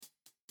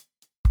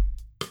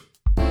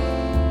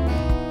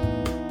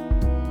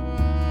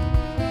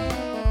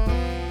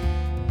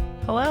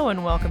Hello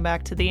and welcome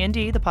back to The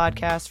Indie, the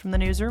podcast from the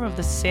newsroom of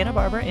the Santa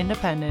Barbara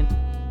Independent.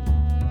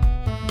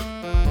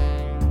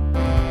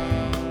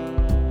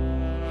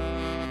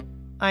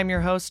 I'm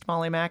your host,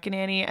 Molly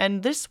McEnany,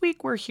 and this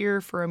week we're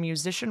here for a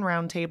musician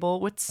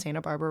roundtable with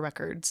Santa Barbara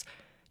Records.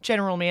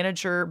 General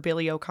Manager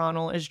Billy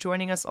O'Connell is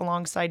joining us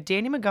alongside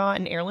Danny McGaw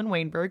and Erlen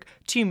Wainberg,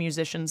 two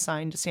musicians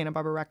signed to Santa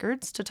Barbara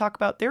Records, to talk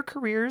about their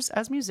careers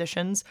as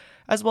musicians,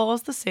 as well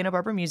as the Santa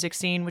Barbara music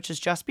scene, which is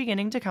just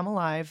beginning to come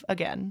alive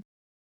again.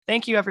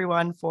 Thank you,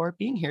 everyone, for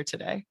being here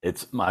today.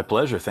 It's my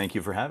pleasure. Thank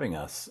you for having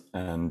us.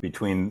 And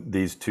between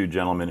these two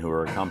gentlemen who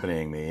are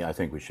accompanying me, I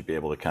think we should be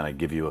able to kind of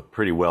give you a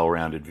pretty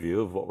well-rounded view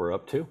of what we're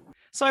up to.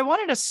 So I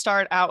wanted to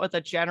start out with a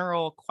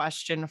general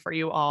question for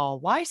you all.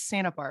 Why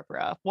Santa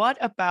Barbara? What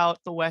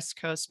about the West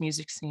Coast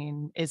music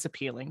scene is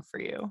appealing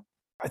for you?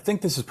 I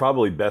think this is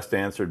probably best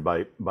answered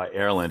by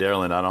Erlen.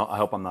 Erlen, I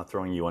hope I'm not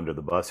throwing you under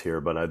the bus here,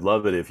 but I'd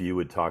love it if you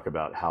would talk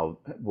about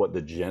what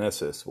the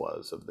genesis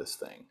was of this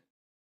thing.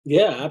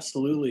 Yeah,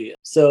 absolutely.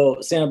 So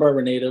Santa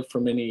Barbara native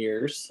for many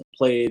years,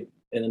 played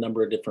in a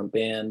number of different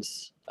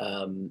bands,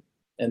 and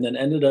then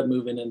ended up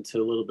moving into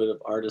a little bit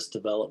of artist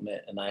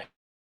development. And I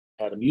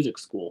had a music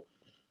school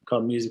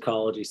called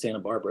Musicology Santa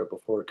Barbara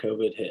before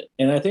COVID hit.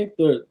 And I think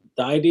the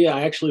idea,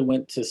 I actually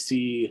went to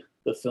see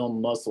the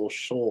film Muscle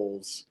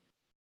Shoals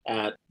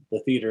at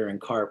the theater in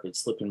Carp. It's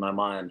slipping my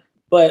mind.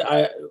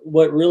 But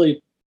what really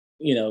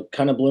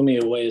kind of blew me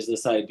away is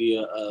this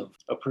idea of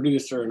a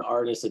producer, an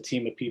artist, a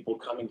team of people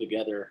coming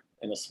together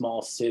in a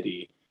small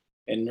city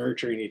and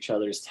nurturing each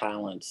other's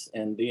talents.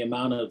 And the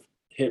amount of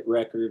hit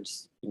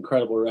records,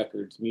 incredible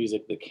records,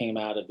 music that came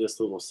out of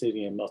this little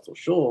city in Muscle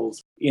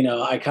Shoals,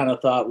 I kind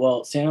of thought,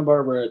 well, Santa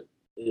Barbara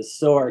is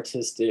so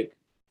artistic,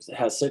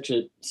 has such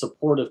a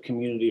supportive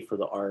community for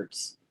the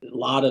arts. A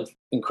lot of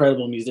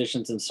incredible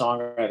musicians and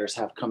songwriters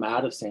have come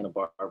out of Santa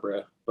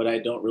Barbara, but I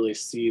don't really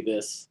see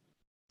this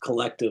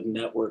collective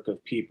network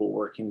of people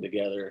working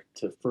together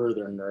to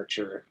further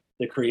nurture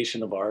the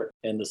creation of art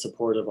and the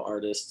support of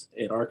artists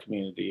in our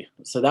community.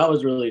 So that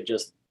was really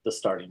just the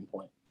starting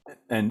point.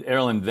 And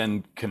Erlen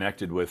then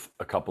connected with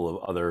a couple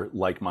of other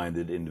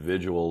like-minded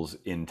individuals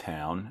in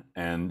town,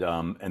 and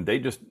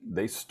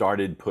they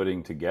started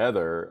putting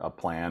together a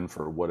plan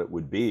for what it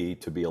would be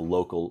to be a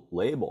local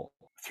label.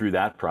 Through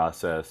that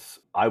process,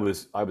 I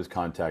was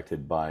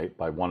contacted by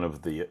one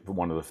of the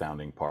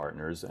founding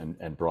partners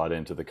and brought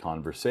into the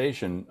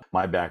conversation.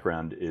 My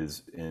background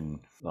is in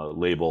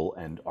label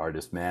and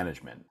artist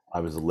management.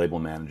 I was a label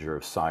manager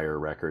of Sire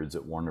Records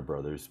at Warner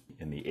Brothers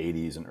in the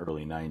 80s and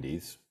early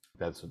 90s.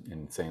 That's an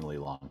insanely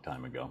long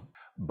time ago.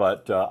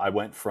 But I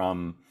went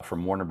from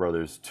Warner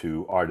Brothers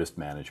to artist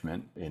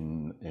management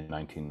in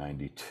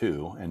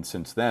 1992, and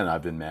since then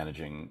I've been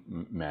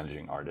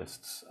managing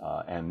artists.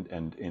 And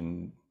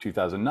in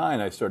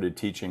 2009, I started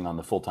teaching on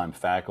the full-time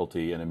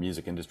faculty in a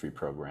music industry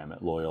program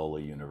at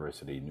Loyola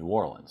University, New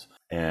Orleans.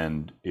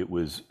 And it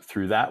was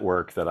through that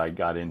work that I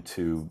got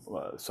into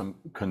some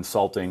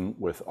consulting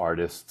with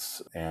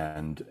artists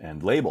and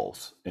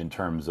labels in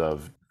terms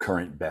of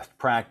current best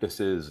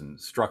practices and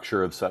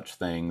structure of such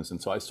things.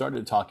 And so I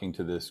started talking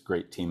to this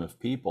great team of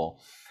people,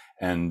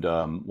 and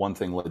one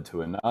thing led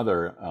to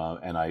another,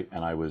 and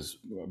I was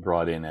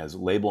brought in as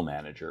label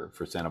manager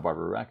for Santa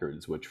Barbara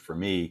Records, which for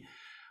me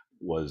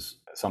was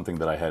something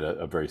that I had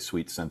a very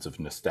sweet sense of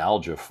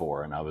nostalgia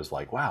for. And I was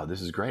like, wow,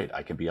 this is great.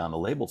 I can be on the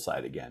label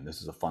side again.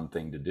 This is a fun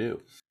thing to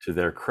do. To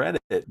their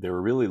credit, they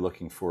were really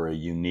looking for a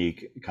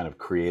unique kind of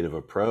creative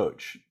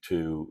approach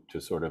to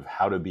sort of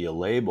how to be a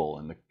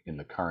label in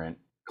the current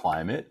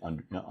climate,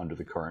 under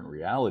the current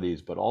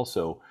realities, but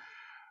also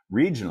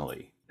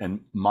regionally. And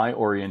my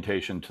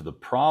orientation to the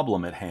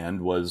problem at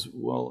hand was,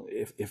 well,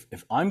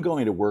 if I'm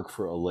going to work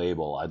for a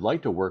label, I'd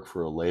like to work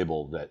for a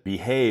label that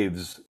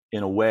behaves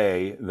in a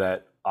way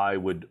that I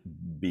would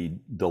be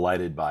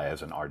delighted by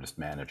as an artist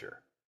manager.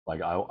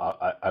 Like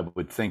I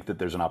would think that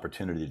there's an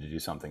opportunity to do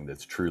something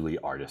that's truly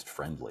artist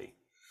friendly.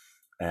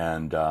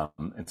 And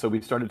so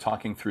we started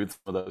talking through some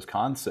of those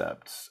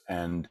concepts,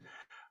 and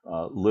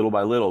little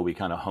by little, we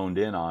kind of honed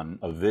in on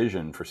a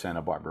vision for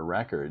Santa Barbara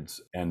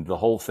Records, and the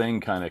whole thing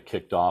kind of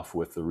kicked off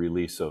with the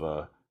release of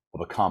a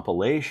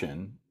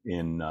compilation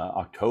in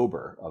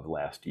October of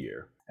last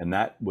year, and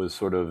that was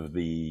sort of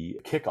the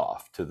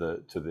kickoff to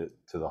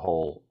the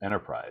whole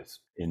enterprise.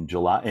 In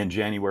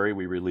January,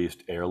 we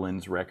released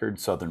Erlen's record,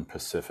 Southern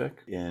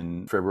Pacific.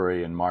 In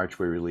February and March,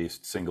 we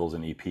released singles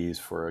and EPs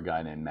for a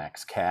guy named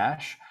Max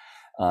Cash,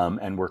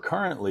 and we're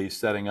currently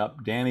setting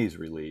up Danny's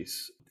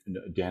release.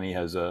 Danny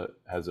has a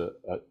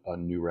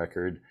new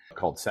record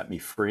called Set Me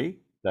Free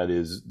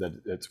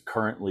that's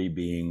currently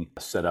being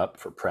set up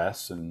for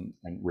press and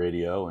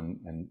radio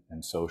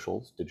and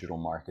socials, digital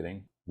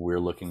marketing. We're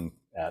looking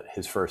at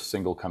his first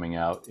single coming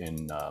out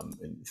in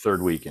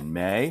third week in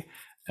May,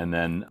 and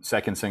then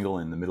second single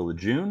in the middle of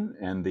June,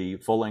 and the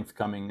full length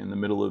coming in the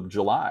middle of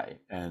July.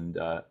 And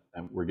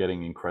we're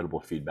getting incredible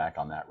feedback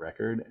on that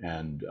record,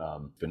 and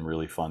it's been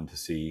really fun to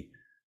see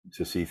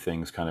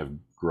things kind of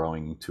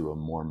growing to a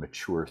more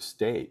mature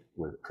state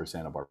for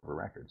Santa Barbara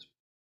Records.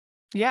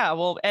 Yeah,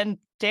 well, and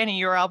Danny,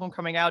 your album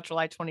coming out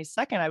July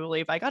 22nd, I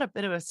believe. I got a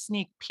bit of a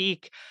sneak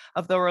peek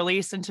of the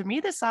release. And to me,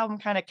 this album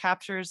kind of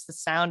captures the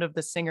sound of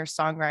the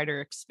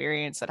singer-songwriter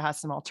experience. It has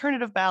some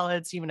alternative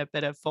ballads, even a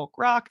bit of folk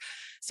rock.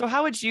 So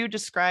how would you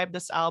describe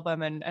this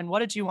album and what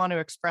did you want to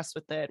express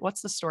with it?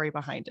 What's the story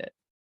behind it?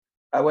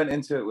 I went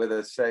into it with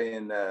a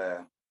saying,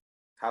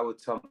 how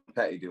would Tom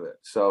Petty do it? A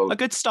So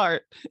good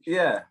start.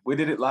 yeah, we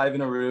did it live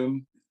in a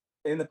room.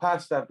 In the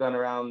past, I've gone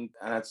around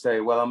and I'd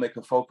say, well, I'll make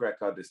a folk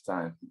record this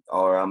time,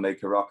 or I'll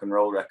make a rock and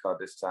roll record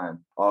this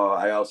time. Or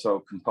I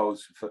also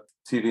composed for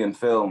TV and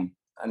film,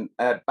 and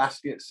I had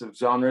baskets of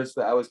genres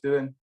that I was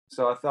doing.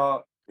 So I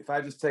thought, if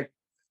I just take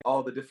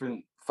all the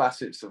different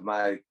facets of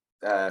my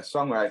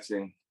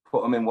songwriting,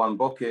 put them in one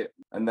bucket,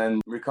 and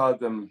then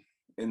record them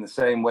in the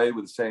same way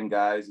with the same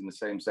guys in the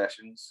same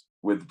sessions,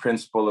 with the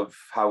principle of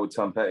how would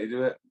Tom Petty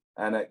do it.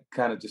 And it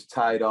kind of just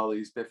tied all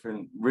these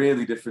different,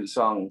 really different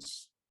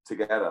songs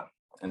together,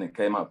 and it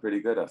came out pretty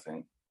good, I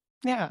think.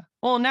 Yeah.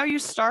 Well, now you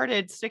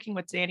started sticking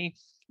with Danny.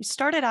 You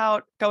started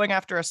out going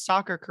after a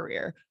soccer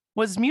career.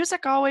 Was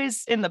music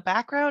always in the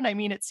background? I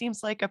mean, it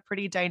seems like a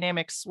pretty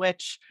dynamic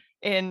switch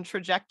in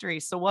trajectory.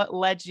 So, what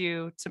led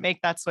you to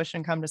make that switch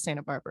and come to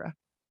Santa Barbara?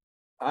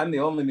 I'm the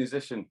only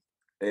musician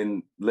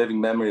in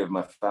living memory of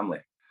my family.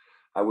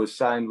 I was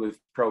signed with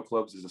pro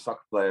clubs as a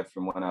soccer player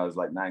from when I was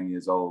like 9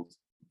 years old.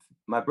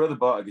 My brother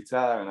bought a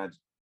guitar, and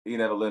he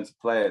never learned to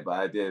play it, but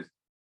I did.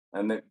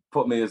 And it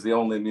put me as the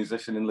only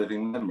musician in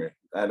living memory.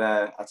 And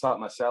I taught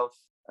myself,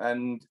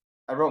 and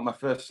I wrote my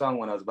first song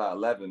when I was about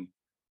 11.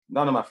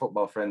 None of my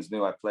football friends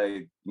knew I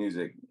played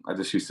music. I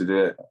just used to do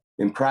it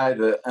in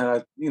private, and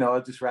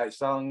I'd just write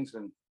songs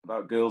and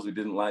about girls who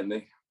didn't like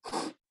me.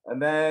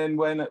 And then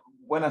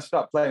when I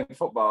stopped playing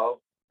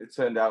football, it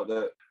turned out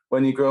that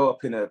when you grow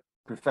up in a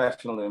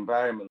professional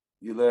environment,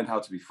 you learn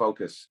how to be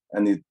focused.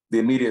 And the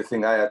immediate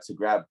thing I had to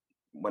grab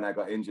when I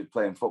got injured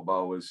playing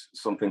football was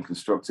something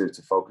constructive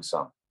to focus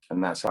on.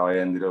 And that's how I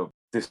ended up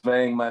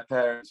dismaying my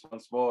parents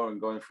once more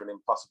and going for an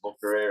impossible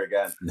career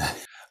again.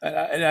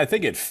 And I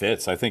think it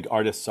fits. I think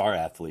artists are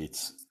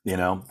athletes. You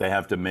know, they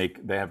have to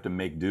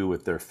make do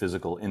with their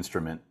physical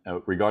instrument,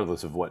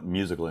 regardless of what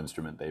musical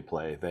instrument they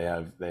play. They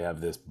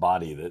have this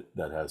body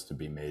that has to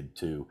be made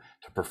to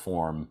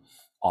perform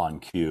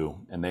on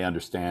cue, and they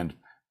understand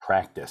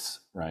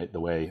practice, right? The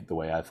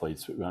way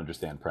athletes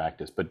understand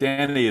practice. But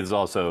Danny is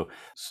also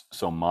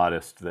so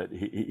modest that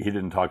he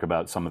didn't talk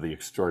about some of the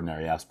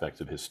extraordinary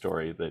aspects of his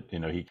story. That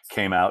he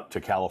came out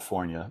to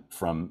California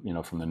from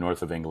the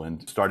north of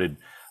England, started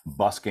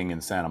busking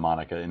in Santa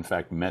Monica. In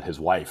fact, met his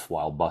wife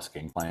while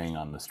busking, playing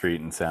on the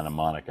street in Santa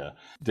Monica.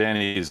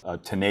 Danny's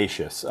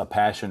a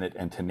passionate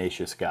and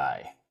tenacious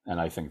guy,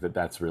 and I think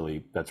that's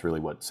really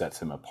what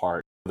sets him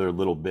apart. Other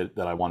little bit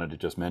that I wanted to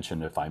just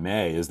mention, if I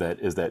may, is that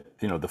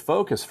the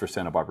focus for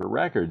Santa Barbara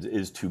Records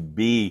is to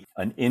be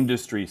an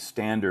industry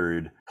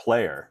standard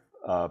player,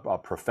 a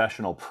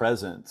professional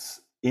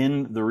presence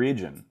in the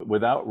region,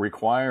 without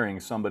requiring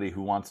somebody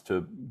who wants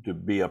to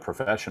be a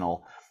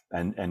professional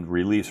and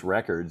release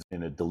records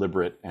in a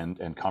deliberate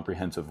and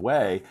comprehensive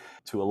way,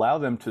 to allow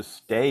them to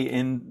stay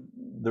in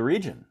the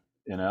region,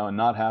 and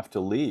not have to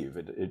leave.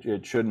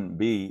 It shouldn't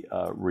be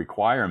a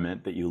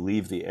requirement that you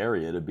leave the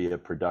area to be a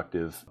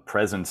productive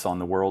presence on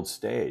the world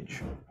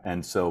stage.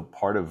 And so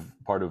part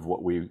of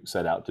what we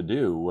set out to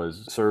do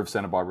was serve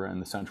Santa Barbara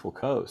and the Central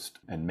Coast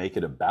and make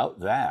it about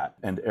that.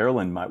 And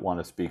Erlen might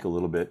want to speak a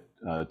little bit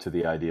to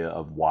the idea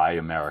of why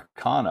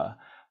Americana.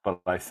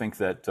 But I think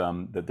that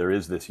there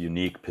is this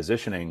unique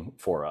positioning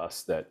for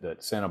us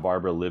that Santa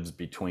Barbara lives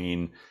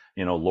between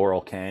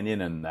Laurel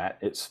Canyon and that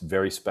its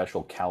very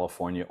special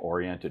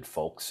California-oriented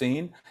folk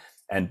scene,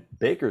 and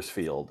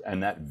Bakersfield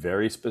and that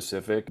very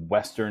specific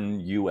Western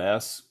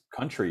U.S.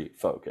 country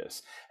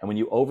focus. And when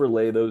you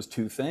overlay those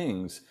two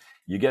things,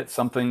 you get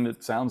something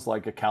that sounds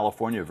like a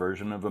California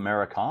version of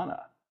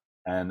Americana.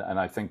 And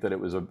I think that it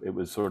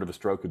was sort of a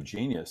stroke of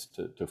genius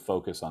to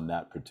focus on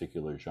that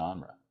particular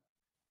genre.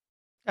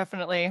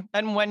 Definitely.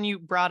 And when you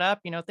brought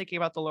up, thinking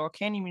about the Laurel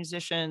Canyon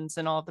musicians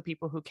and all of the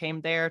people who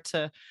came there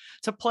to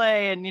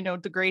play, and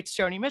the greats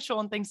Joni Mitchell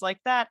and things like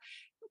that.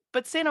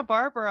 But Santa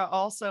Barbara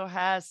also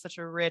has such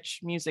a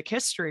rich music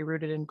history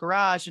rooted in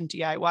garage and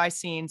DIY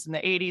scenes in the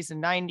 80s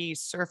and 90s,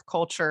 surf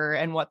culture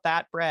and what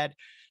that bred.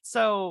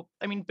 So,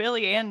 I mean,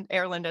 Billy and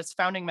Erland as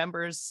founding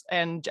members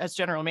and as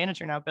general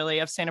manager now, Billy,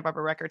 of Santa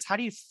Barbara Records, how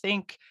do you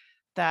think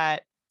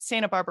that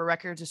Santa Barbara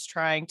Records is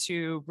trying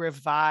to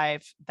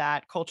revive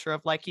that culture of,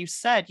 like you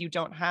said, you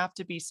don't have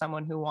to be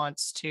someone who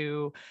wants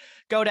to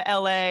go to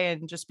LA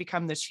and just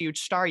become this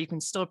huge star. You can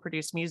still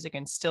produce music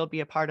and still be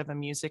a part of a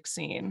music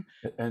scene.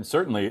 And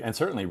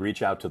certainly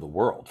reach out to the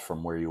world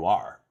from where you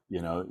are.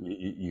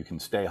 You can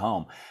stay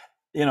home.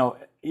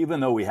 Even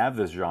though we have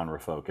this genre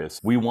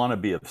focus, we want to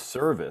be of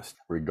service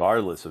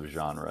regardless of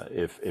genre.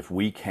 If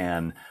we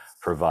can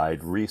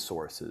provide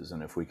resources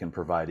and if we can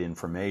provide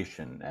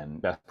information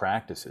and best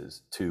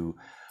practices to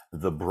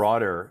the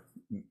broader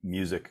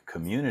music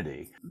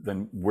community,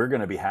 then we're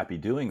going to be happy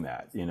doing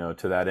that.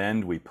 To that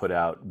end, we put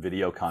out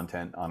video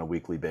content on a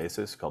weekly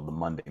basis called the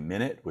Monday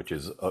Minute, which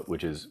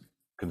is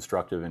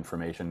constructive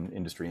information,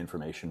 industry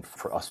information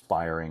for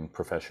aspiring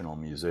professional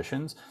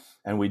musicians.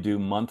 And we do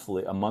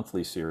a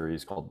monthly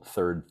series called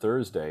Third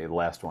Thursday. The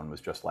last one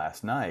was just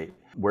last night,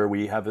 where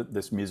we have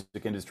this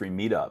music industry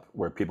meetup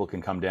where people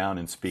can come down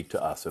and speak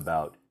to us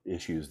about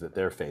issues that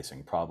they're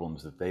facing,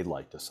 problems that they'd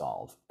like to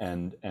solve.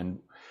 And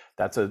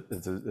it's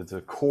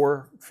a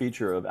core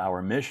feature of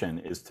our mission,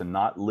 is to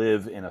not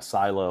live in a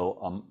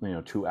silo,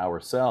 to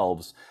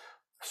ourselves,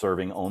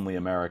 serving only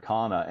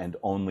Americana and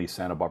only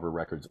Santa Barbara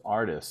Records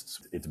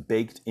artists. It's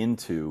baked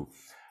into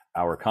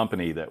our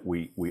company that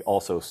we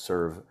also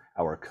serve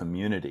our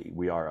community.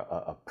 We are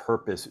a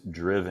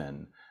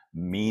purpose-driven,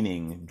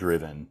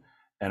 meaning-driven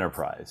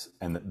enterprise,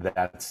 and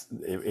that's,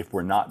 if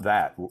we're not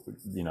that,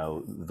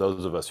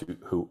 those of us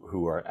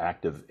who are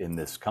active in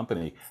this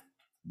company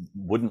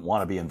wouldn't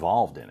want to be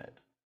involved in it.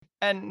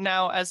 And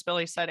now, as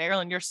Billy said,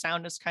 Aaron, your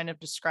sound is kind of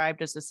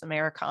described as this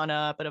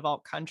Americana, bit of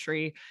alt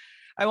country.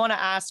 I want to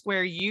ask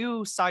where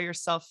you saw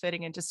yourself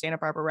fitting into Santa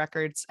Barbara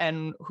Records,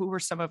 and who were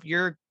some of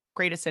your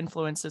greatest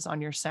influences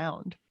on your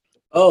sound?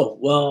 Oh,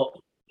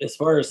 well, as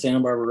far as Santa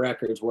Barbara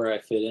Records, where I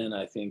fit in,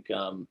 I think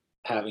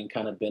having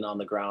kind of been on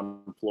the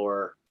ground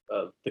floor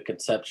of the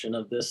conception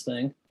of this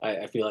thing,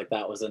 I feel like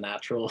that was a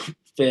natural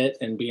fit,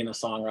 and being a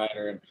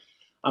songwriter. And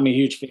I'm a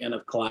huge fan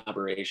of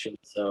collaboration.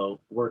 So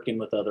working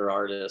with other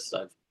artists,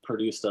 I've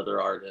produced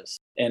other artists.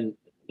 And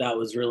that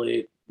was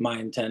really my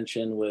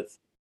intention with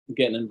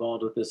getting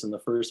involved with this in the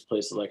first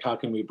place. Like, how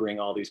can we bring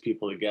all these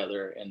people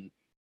together? And,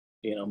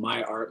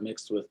 my art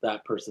mixed with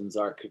that person's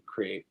art could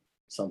create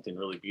something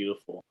really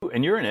beautiful.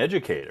 And you're an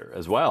educator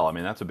as well. I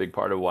mean, that's a big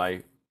part of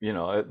why,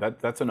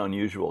 that's an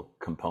unusual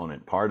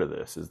component part of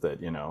this, is that,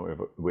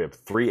 we have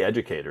 3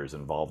 educators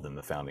involved in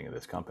the founding of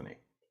this company.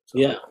 So.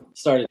 Yeah,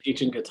 started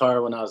teaching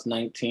guitar when I was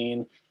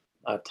 19.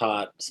 I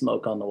taught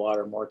Smoke on the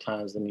Water more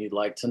times than you'd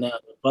like to know.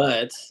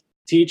 But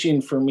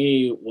teaching for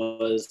me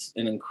was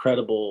an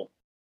incredible,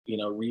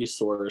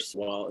 resource.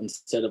 While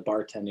instead of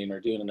bartending or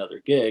doing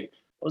another gig,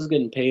 I was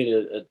getting paid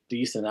a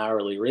decent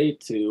hourly rate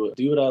to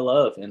do what I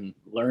love and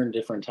learn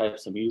different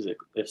types of music.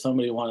 If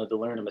somebody wanted to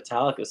learn a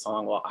Metallica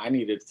song, well, I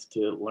needed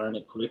to learn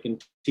it quick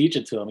and teach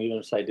it to them, even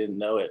if I didn't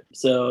know it.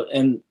 So,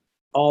 and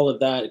all of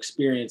that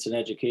experience and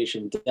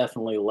education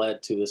definitely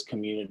led to this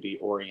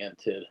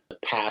community-oriented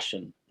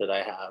passion that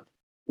I have,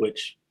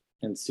 which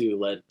in Sue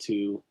led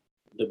to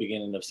the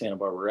beginning of Santa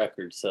Barbara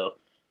Records. So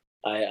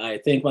I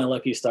thank my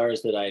lucky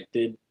stars that I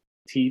did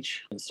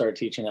teach and start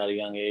teaching at a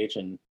young age,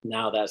 and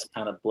now that's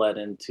kind of bled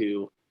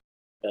into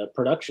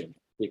production,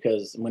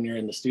 because when you're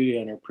in the studio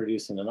and you're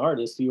producing an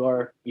artist, you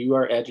are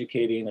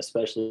educating,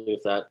 especially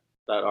if that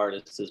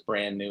artist is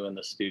brand new in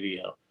the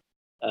studio.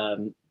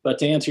 But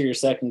to answer your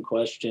second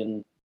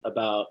question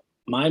about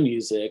my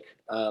music,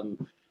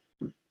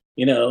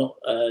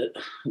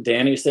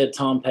 Danny said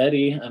Tom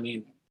Petty. I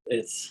mean,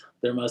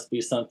 there must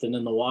be something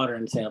in the water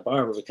in Santa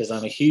Barbara, because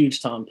I'm a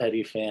huge Tom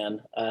Petty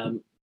fan.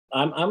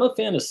 I'm a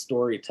fan of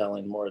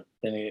storytelling more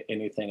than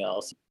anything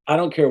else. I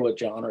don't care what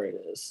genre it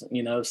is.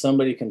 If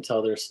somebody can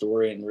tell their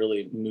story and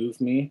really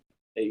move me,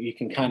 you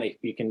can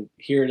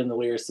hear it in the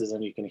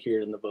lyricism, you can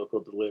hear it in the vocal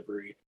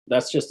delivery.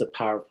 That's just a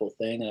powerful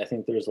thing. And I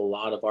think there's a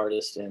lot of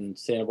artists in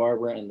Santa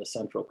Barbara and the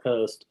Central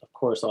Coast, of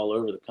course, all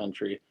over the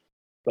country,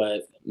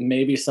 but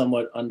maybe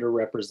somewhat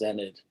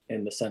underrepresented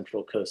in the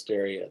Central Coast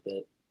area,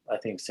 that I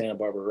think Santa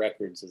Barbara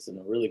Records is in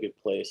a really good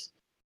place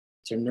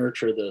to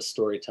nurture those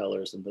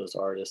storytellers and those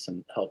artists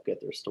and help get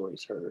their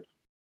stories heard.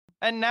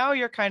 And now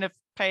you're kind of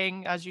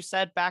paying, as you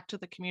said, back to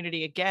the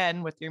community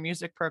again with your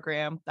music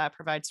program that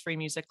provides free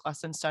music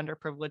lessons to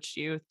underprivileged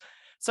youth.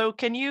 So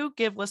can you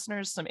give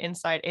listeners some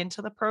insight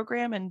into the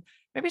program and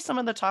maybe some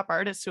of the top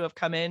artists who have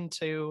come in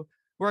to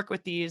work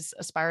with these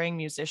aspiring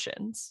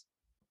musicians?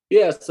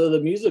 Yeah, so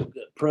the music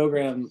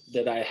program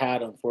that I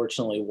had,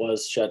 unfortunately,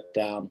 was shut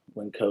down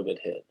when COVID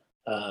hit.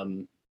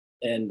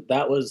 And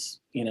that was,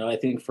 I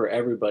think for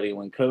everybody,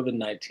 when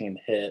COVID-19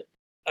 hit,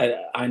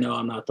 I know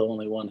I'm not the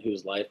only one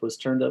whose life was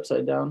turned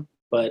upside down.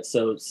 But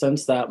so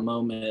since that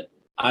moment,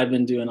 I've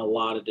been doing a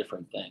lot of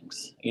different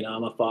things.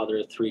 I'm a father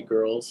of 3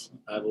 girls.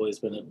 I've always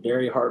been a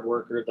very hard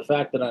worker. The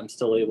fact that I'm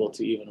still able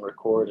to even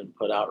record and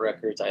put out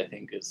records, I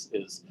think is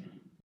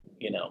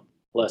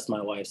bless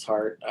my wife's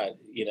heart.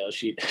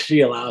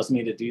 She allows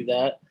me to do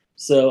that.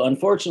 So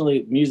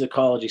unfortunately,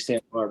 Musicology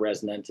Santa Barbara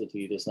as an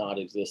entity does not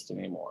exist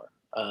anymore.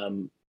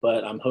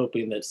 But I'm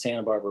hoping that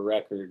Santa Barbara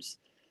Records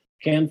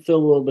can fill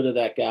a little bit of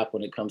that gap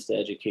when it comes to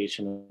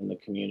education in the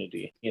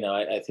community.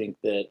 I think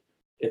that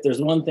if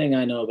there's one thing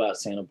I know about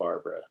Santa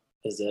Barbara,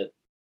 is that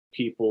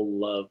people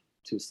love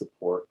to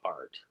support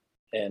art.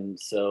 And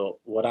so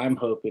what I'm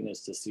hoping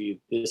is to see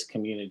this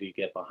community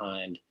get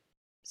behind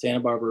Santa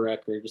Barbara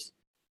Records,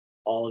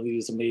 all of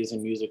these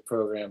amazing music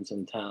programs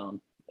in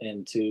town,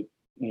 and to,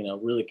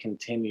 really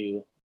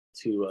continue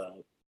to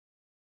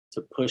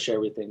push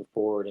everything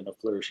forward in a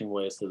flourishing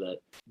way, so that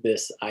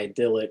this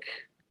idyllic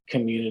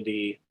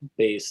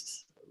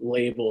community-based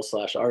label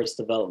slash artist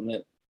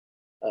development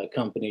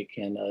company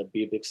can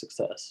be a big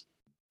success.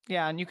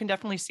 Yeah, and you can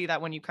definitely see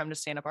that when you come to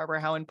Santa Barbara,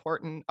 how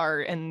important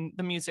art and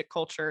the music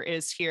culture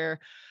is here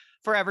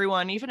for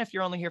everyone, even if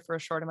you're only here for a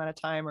short amount of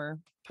time, or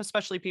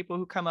especially people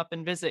who come up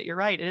and visit. You're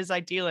right, it is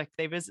idyllic.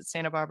 They visit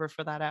Santa Barbara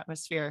for that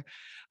atmosphere.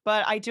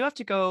 But I do have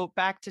to go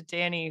back to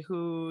Danny,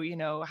 who,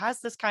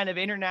 has this kind of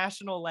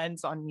international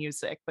lens on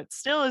music, but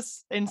still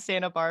is in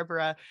Santa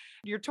Barbara.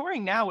 You're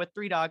touring now with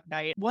Three Dog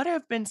Night. What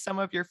have been some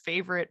of your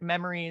favorite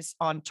memories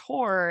on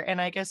tour? And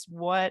I guess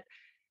what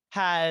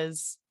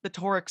has the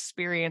tour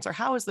experience, or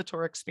how has the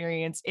tour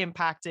experience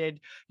impacted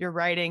your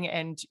writing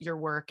and your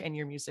work and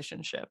your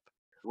musicianship?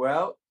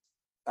 Well,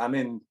 I'm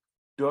in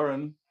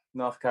Durham,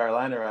 North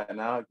Carolina right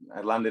now.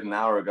 I landed an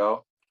hour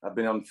ago. I've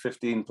been on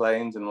 15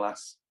 planes in the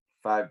last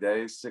 5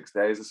 days, 6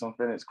 days or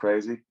something. It's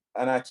crazy.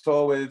 And I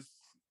tour with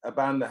a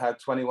band that had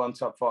 21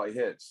 top 40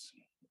 hits,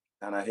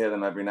 and I hear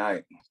them every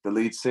night. The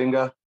lead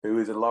singer, who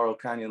is a Laurel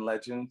Canyon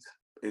legend,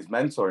 is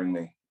mentoring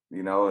me,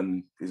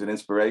 and he's an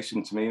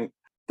inspiration to me.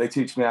 They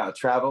teach me how to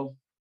travel.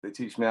 They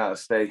teach me how to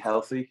stay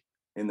healthy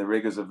in the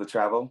rigors of the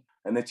travel.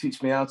 And they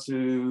teach me how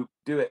to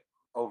do it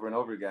over and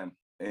over again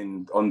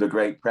under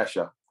great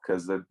pressure,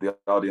 because the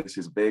audience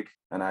is big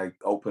and I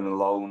open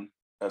alone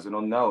as an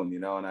unknown,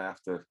 and I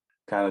have to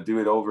kind of do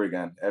it over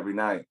again every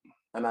night.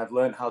 And I've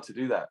learned how to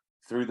do that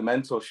through the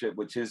mentorship,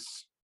 which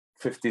is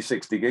 50,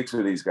 60 gigs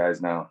with these guys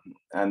now.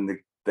 And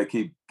they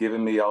keep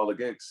giving me all the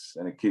gigs,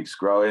 and it keeps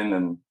growing,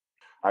 and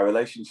our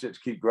relationships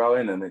keep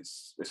growing, and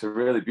it's a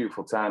really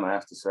beautiful time, I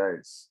have to say.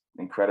 It's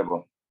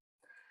incredible.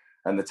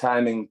 And the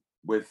timing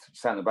with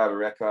Santa Barbara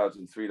Records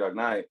and Three Dog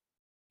Night,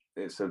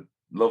 it's a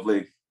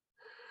lovely,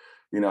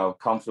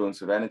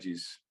 confluence of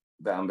energies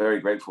that I'm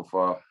very grateful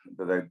for,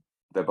 that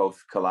they're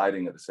both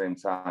colliding at the same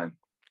time.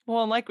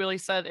 Well, and like Willie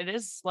said, it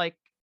is like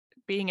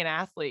being an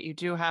athlete. You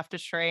do have to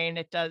train.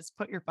 It does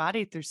put your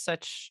body through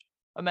such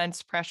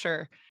immense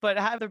pressure. But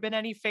have there been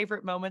any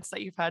favorite moments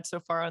that you've had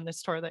so far on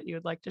this tour that you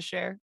would like to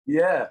share?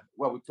 Yeah,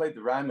 well, we played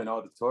the Ryman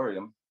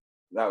Auditorium.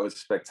 That was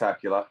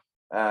spectacular.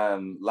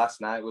 Last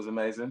night was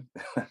amazing.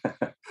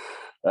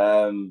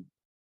 Where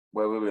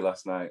were we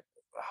last night?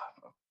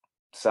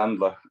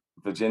 Sandler,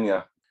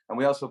 Virginia. And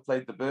we also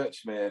played the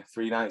Birchmere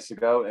 3 nights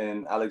ago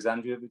in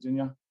Alexandria,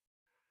 Virginia,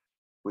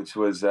 which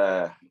was,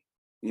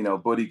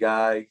 Buddy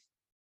Guy,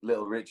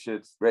 Little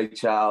Richard, Ray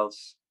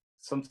Charles.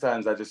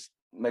 Sometimes I just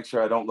make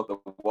sure I don't look at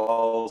the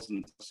walls,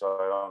 and so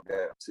I don't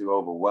get too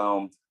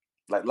overwhelmed.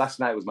 Like last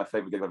night was my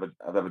favorite gig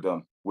I've ever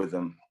done with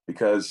them,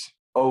 because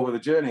over the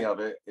journey of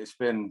it,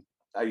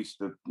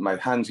 my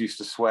hands used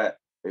to sweat.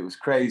 It was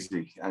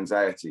crazy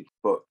anxiety.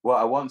 But what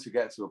I want to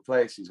get to a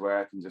place is where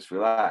I can just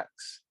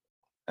relax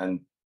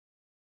and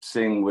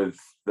sing with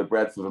the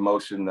breadth of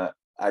emotion that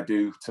I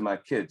do to my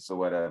kids or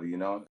whatever,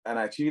 And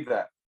I achieved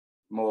that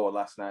more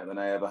last night than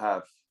I ever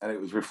have. And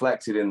it was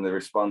reflected in the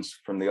response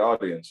from the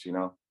audience,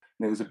 And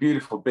it was a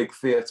beautiful big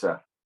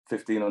theatre,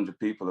 1,500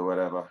 people or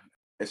whatever.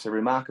 It's a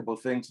remarkable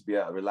thing to be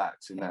able to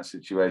relax in that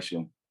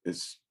situation.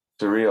 It's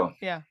surreal.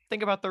 Yeah.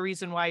 Think about the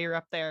reason why you're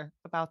up there,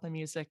 about the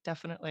music,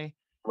 definitely.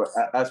 Well,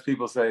 as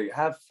people say,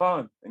 have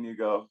fun. And you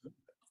go,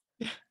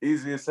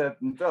 easier said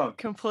than done.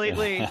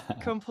 Completely.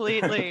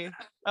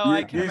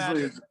 I can usually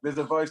imagine. There's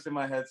a voice in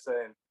my head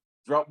saying,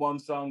 drop one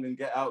song and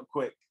get out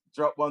quick.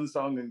 Drop one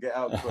song and get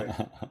out quick.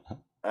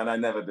 And I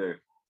never do.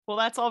 Well,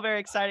 that's all very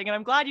exciting. And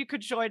I'm glad you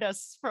could join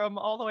us from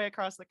all the way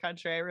across the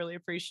country. I really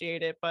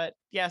appreciate it. But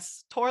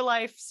yes, tour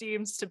life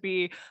seems to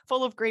be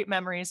full of great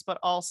memories, but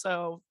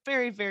also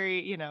very,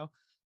 very,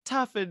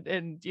 tough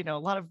and a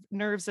lot of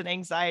nerves and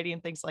anxiety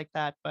and things like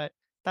that. But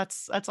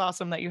that's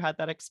awesome that you had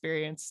that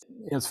experience.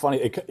 It's funny.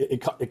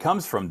 It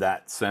comes from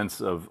that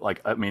sense of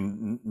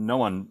no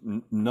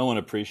one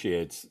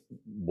appreciates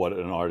what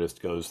an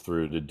artist goes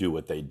through to do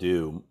what they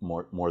do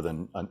more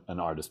than an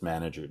artist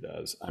manager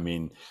does. I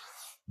mean,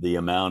 the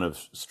amount of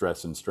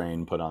stress and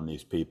strain put on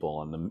these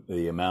people, and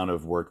the amount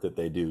of work that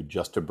they do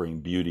just to bring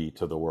beauty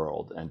to the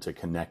world and to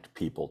connect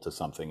people to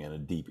something in a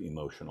deep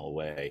emotional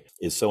way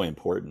is so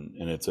important.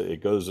 And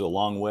it goes a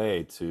long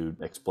way to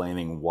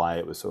explaining why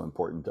it was so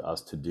important to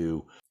us to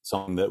do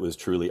something that was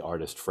truly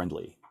artist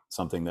friendly,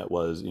 something that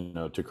was,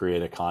 to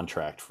create a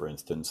contract, for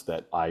instance,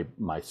 that I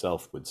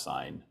myself would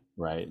sign,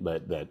 right?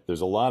 That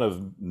there's a lot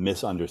of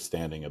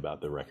misunderstanding about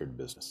the record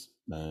business.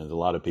 And there's a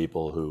lot of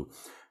people who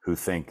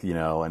think,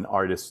 an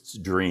artist's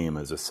dream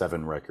is a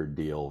 7-record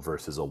deal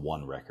versus a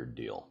 1-record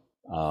deal.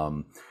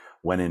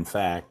 When in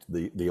fact,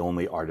 the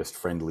only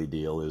artist-friendly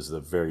deal is the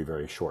very,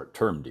 very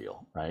short-term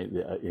deal, right?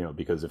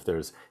 Because if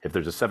there's a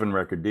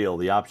 7-record deal,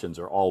 the options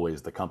are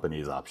always the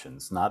company's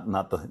options, not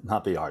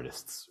the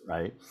artists,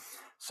 right?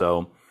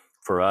 So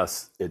for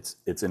us,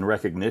 it's in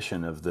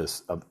recognition of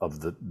this,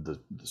 of the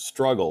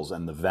struggles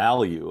and the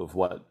value of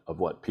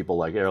what people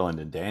like Erland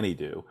and Danny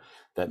do,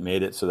 that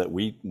made it so that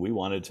we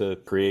wanted to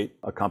create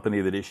a company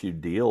that issued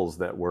deals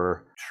that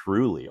were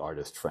truly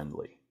artist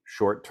friendly.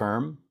 Short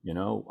term,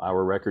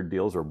 our record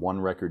deals are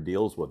 1-record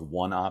deals with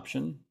one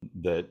option.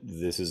 That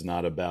this is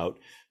not about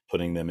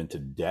putting them into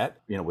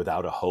debt,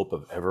 without a hope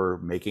of ever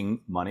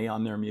making money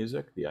on their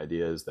music. The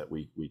idea is that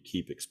we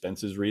keep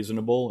expenses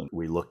reasonable, and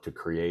we look to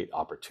create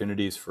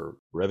opportunities for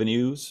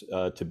revenues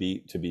to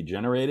be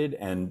generated,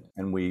 and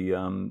we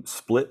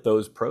split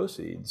those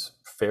proceeds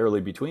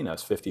fairly between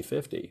us,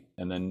 50-50.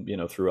 And then,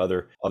 through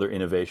other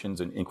innovations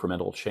and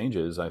incremental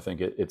changes, I think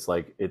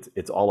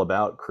it's all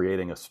about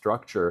creating a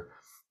structure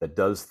that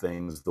does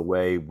things the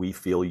way we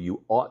feel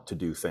you ought to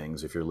do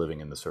things if you're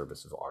living in the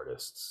service of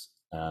artists.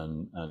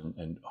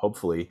 And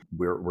hopefully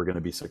we're going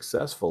to be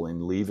successful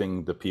in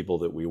leaving the people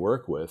that we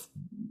work with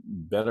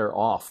better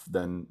off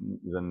than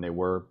they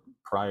were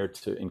prior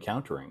to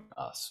encountering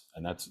us.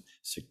 And that's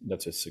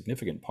a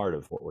significant part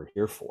of what we're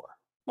here for.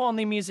 Well, and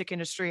the music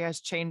industry has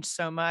changed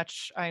so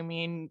much. I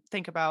mean,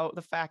 think about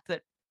the fact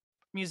that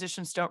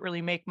musicians don't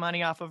really make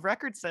money off of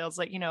record sales,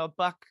 like, a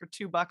buck or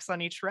 $2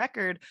 on each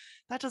record.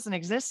 That doesn't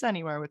exist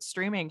anywhere with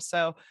streaming.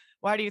 So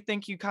why do you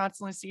think you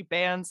constantly see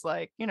bands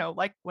like,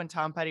 like when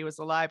Tom Petty was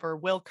alive or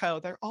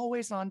Wilco? They're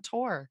always on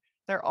tour.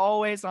 They're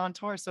always on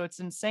tour. So it's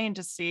insane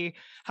to see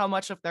how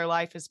much of their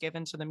life is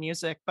given to the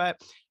music.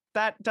 But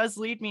that does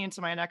lead me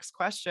into my next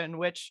question,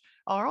 which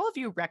are all of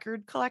you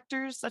record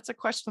collectors? That's a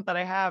question that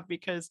I have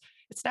because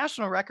it's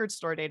National Record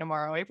Store Day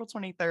tomorrow, April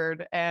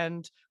 23rd,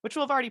 and which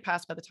will have already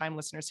passed by the time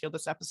listeners hear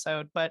this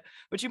episode. But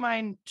would you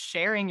mind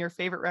sharing your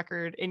favorite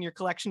record in your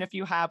collection if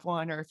you have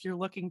one, or if you're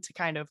looking to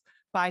kind of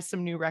buy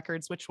some new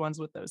records, which ones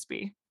would those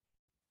be?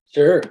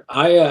 Sure.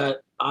 I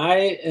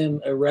am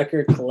a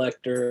record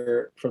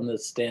collector from the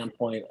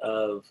standpoint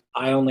of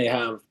I only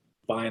have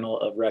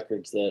vinyl of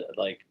records that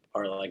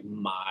are like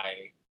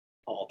my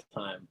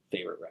all-time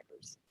favorite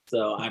records.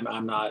 So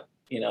I'm not,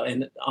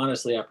 and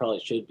honestly I probably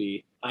should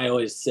be. I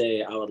always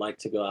say I would like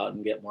to go out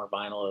and get more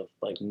vinyl of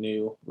like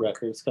new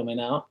records coming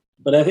out.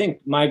 But I think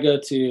my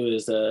go-to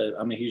is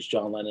I'm a huge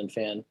John Lennon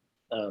fan.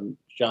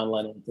 John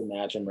Lennon's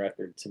Imagine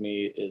record to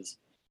me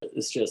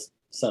it's just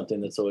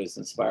something that's always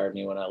inspired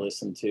me when I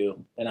listen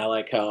to. And I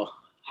like how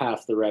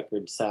half the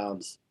record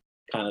sounds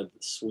kind of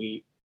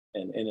sweet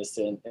and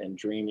innocent and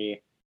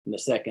dreamy, and the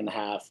second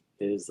half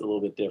is a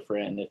little bit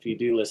different. And if you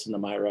do listen to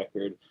my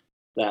record,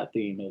 that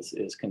theme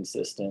is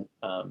consistent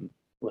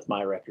with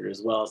my record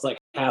as well. It's like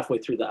halfway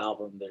through the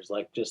album, there's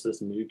like just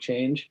this mood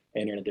change,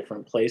 and you're in a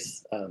different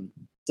place.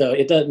 So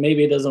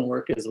maybe it doesn't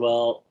work as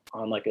well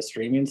on like a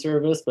streaming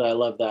service, but I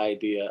love the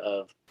idea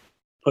of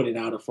putting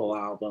out a full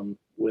album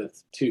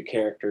with two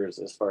characters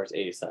as far as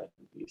A side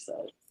and B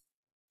side.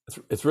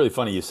 It's really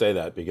funny you say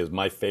that, because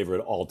my favorite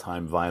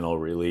all-time vinyl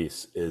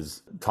release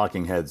is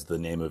Talking Heads. The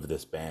name of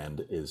this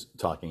band is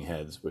Talking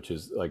Heads, which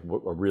is like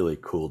a really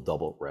cool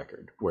double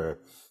record, where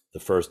the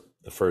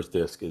first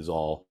disc is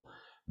all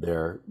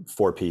their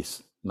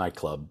 4-piece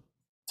nightclub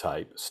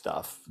type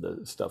stuff,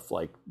 the stuff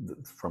like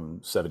from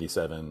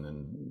 77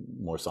 and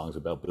more songs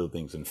about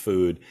buildings and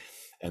food.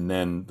 And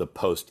then the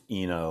post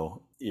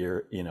Eno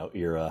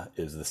era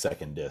is the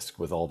second disc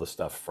with all the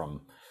stuff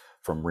from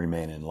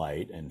Remain in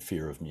Light and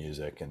Fear of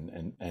Music,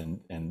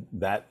 and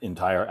that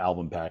entire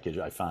album package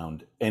I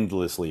found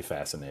endlessly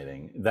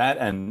fascinating. That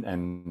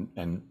and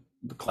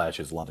the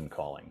Clash's London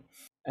Calling,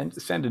 and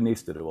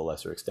Sandinista to a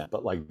lesser extent,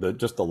 but like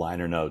just the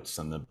liner notes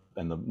and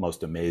the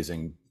most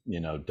amazing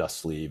dust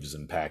sleeves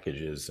and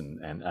packages,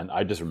 and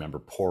I just remember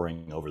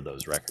poring over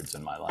those records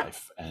in my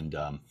life, and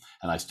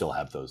I still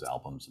have those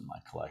albums in my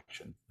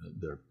collection.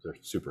 They're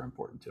super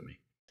important to me.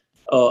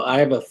 Oh, I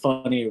have a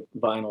funny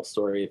vinyl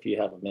story if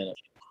you have a minute.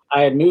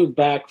 I had moved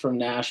back from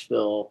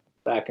Nashville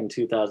back in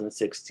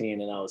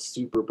 2016, and I was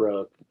super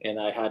broke, and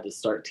I had to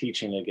start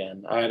teaching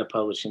again. I had a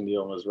publishing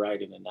deal and was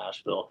writing in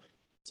Nashville.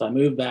 So I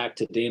moved back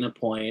to Dana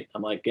Point.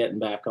 I'm like getting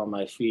back on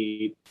my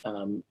feet.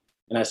 And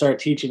I started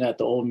teaching at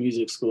the old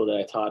music school that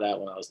I taught at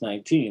when I was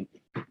 19.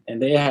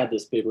 And they had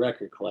this big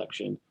record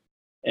collection.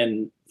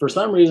 And for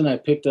some reason, I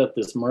picked up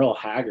this Merle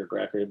Haggard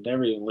record,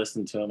 never even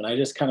listened to him. And I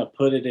just kind of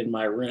put it in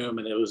my room,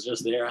 and it was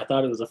just there. I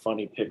thought it was a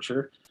funny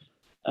picture.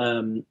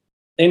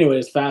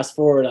 Anyways, fast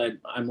forward,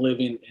 I'm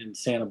living in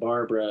Santa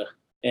Barbara.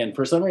 And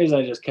for some reason,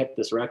 I just kept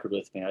this record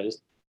with me. I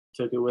just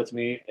took it with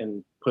me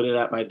and put it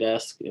at my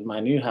desk in my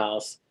new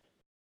house.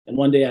 And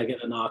one day I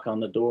get a knock on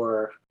the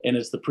door, and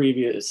it's the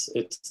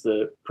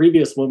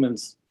previous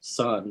woman's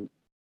son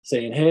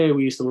saying, "Hey,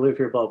 we used to live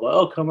here, blah, blah.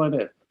 Oh, come on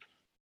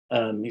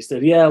in." He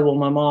said, "Yeah, well,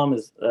 my mom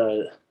is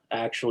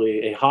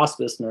actually a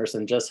hospice nurse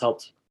and just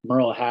helped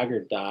Merle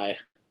Haggard die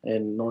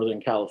in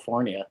Northern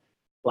California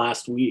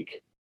last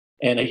week."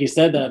 And he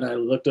said that, and I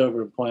looked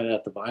over and pointed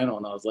at the vinyl,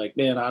 and I was like,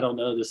 "Man, I don't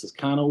know. This is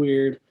kind of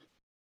weird.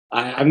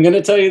 I'm going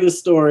to tell you the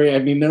story. I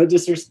mean, no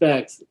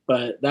disrespect,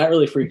 but that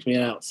really freaked me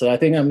out. So I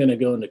think I'm going to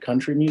go into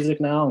country music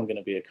now. I'm going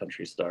to be a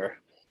country star."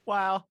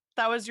 Wow,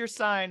 that was your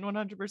sign,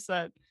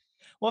 100%.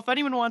 Well, if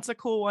anyone wants a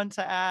cool one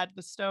to add,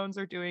 the Stones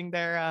are doing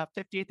their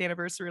 50th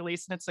anniversary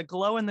release, and it's a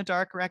glow in the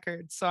dark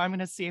record. So I'm going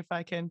to see if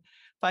I can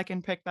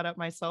pick that up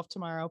myself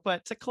tomorrow.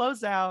 But to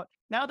close out,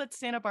 now that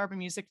Santa Barbara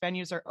music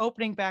venues are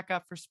opening back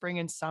up for spring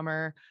and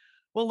summer,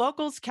 will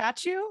locals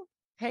catch you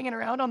hanging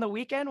around on the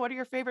weekend? What are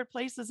your favorite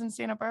places in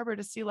Santa Barbara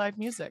to see live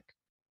music?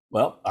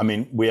 Well, I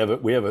mean, we have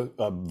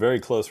a very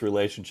close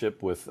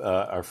relationship with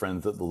our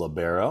friends at the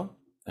Libero,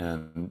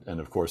 and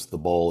of course the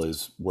Bowl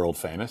is world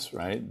famous,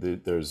 right?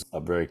 There's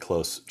a very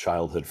close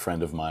childhood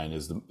friend of mine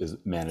is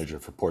manager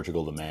for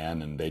Portugal the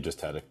Man, and they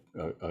just had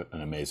an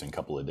amazing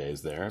couple of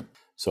days there.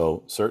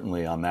 So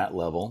certainly on that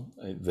level,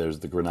 there's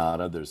the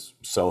Granada, there's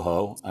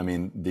Soho. I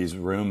mean, these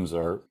rooms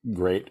are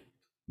great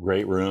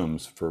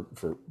rooms for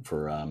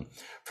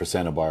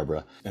Santa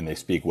Barbara, and they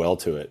speak well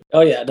to it.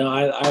 Oh yeah, no,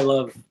 I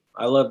love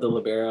the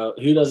Libero.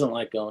 Who doesn't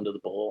like going to the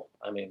Bowl?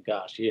 I mean,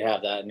 gosh, you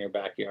have that in your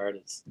backyard.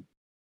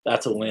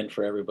 That's a win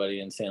for everybody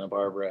in Santa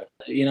Barbara.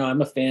 You know,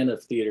 I'm a fan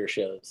of theater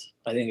shows.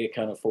 I think it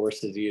kind of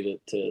forces you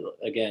to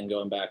again,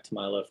 going back to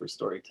my love for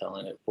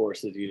storytelling, it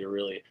forces you to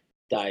really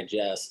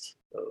digest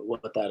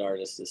what that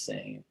artist is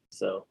saying.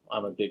 So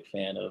I'm a big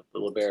fan of the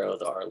Libero,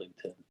 the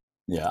Arlington.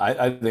 Yeah,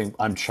 I think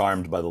I'm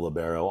charmed by the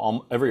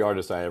Libero. Every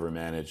artist I ever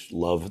managed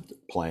loved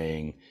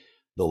playing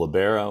the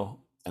Libero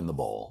and the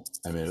Bowl.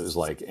 I mean, it was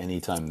like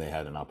anytime they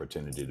had an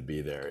opportunity to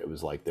be there, it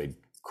was like they'd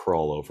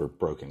crawl over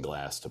broken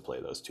glass to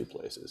play those two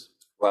places.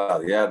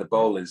 Well, yeah, the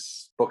Bowl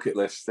is bucket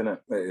list, isn't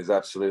it? It is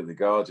absolutely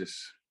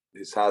gorgeous.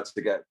 It's hard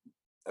to get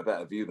a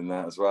better view than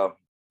that as well.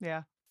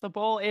 Yeah. The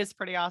Bowl is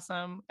pretty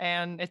awesome,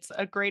 and it's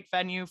a great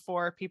venue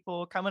for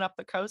people coming up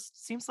the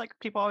coast. Seems like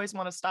people always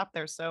want to stop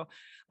there. So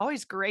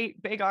always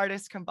great big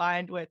artists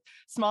combined with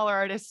smaller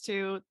artists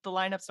too. The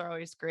lineups are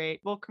always great.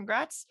 Well,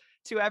 congrats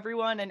to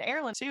everyone, and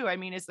Erlen too. I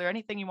mean, is there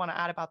anything you want to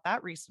add about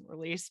that recent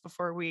release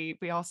before we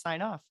all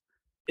sign off?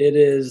 It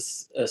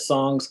is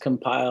songs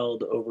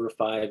compiled over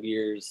 5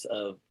 years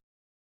of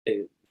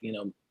a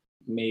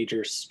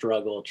major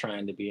struggle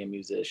trying to be a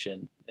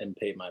musician and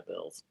pay my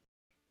bills.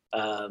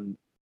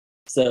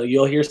 So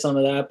you'll hear some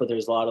of that, but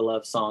there's a lot of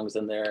love songs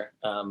in there.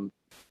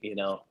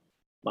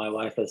 My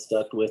wife has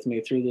stuck with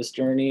me through this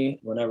journey.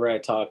 Whenever I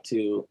talk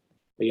to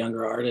a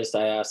younger artist,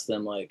 I ask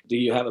them, like, do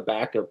you have a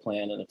backup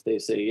plan? And if they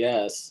say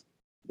yes,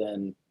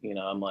 then,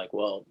 I'm like,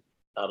 well,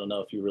 I don't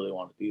know if you really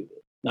want to do this.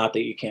 Not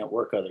that you can't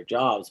work other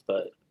jobs,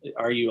 but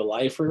are you a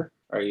lifer?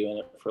 Are you in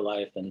it for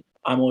life? And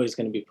I'm always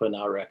going to be putting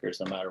out records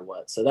no matter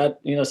what. So that,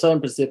 Southern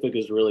Pacific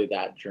is really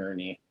that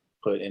journey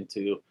put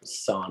into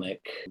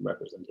sonic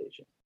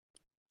representation.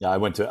 Yeah, I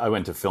went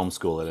to film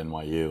school at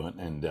NYU,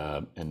 and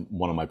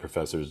one of my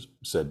professors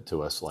said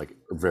to us, like,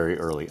 very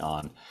early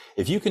on,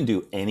 if you can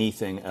do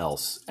anything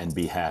else and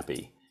be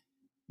happy,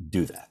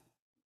 do that,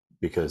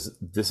 because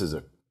this is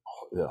a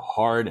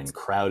hard and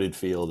crowded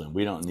field, and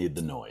we don't need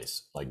the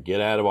noise. Like, get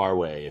out of our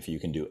way if you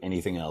can do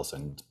anything else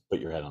and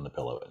put your head on the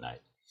pillow at night.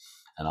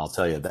 And I'll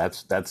tell you,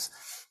 that's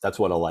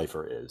what a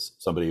lifer is,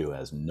 somebody who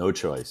has no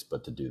choice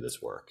but to do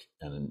this work,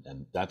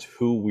 and that's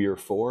who we're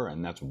for,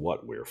 and that's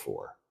what we're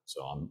for.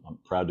 So I'm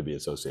proud to be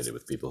associated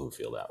with people who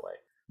feel that way.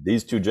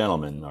 These two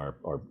gentlemen are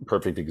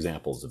perfect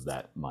examples of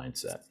that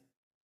mindset.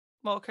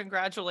 Well,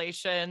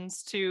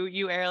 congratulations to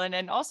you, Erlen,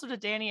 and also to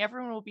Danny.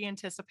 Everyone will be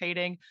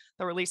anticipating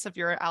the release of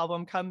your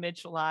album come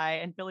mid-July.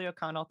 And Billy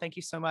O'Connell, thank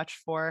you so much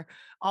for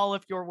all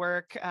of your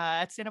work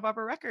at Santa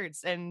Barbara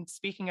Records, and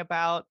speaking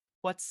about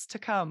what's to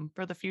come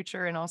for the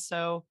future, and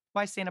also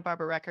why Santa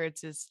Barbara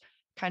Records is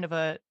kind of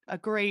a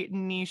great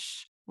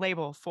niche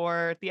label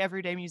for the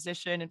everyday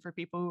musician and for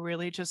people who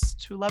really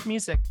who love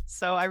music.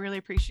 So I really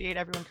appreciate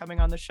everyone coming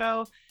on the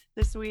show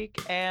this week,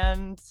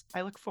 and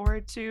I look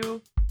forward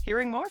to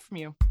hearing more from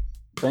you.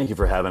 Thank you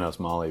for having us,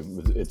 Molly.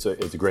 It's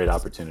a great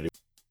opportunity.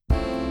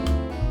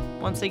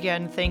 Once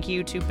again, thank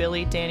you to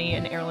Billy, Danny,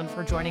 and Erlen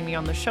for joining me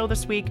on the show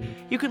this week.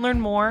 You can learn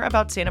more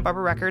about Santa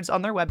Barbara Records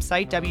on their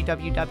website,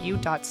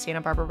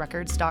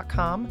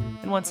 www.santabarbararecords.com.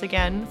 And once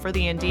again, for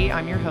The Indie,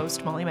 I'm your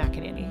host, Molly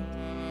McEnany.